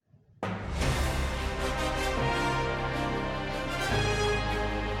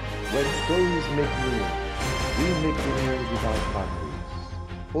When stories make news, we make the news without boundaries.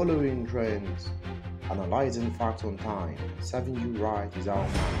 Following trends, analyzing facts on time, serving you right is our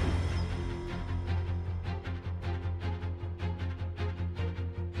mandate.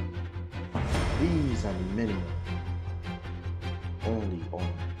 These and many more, only on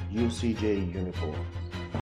UCJ Uniform.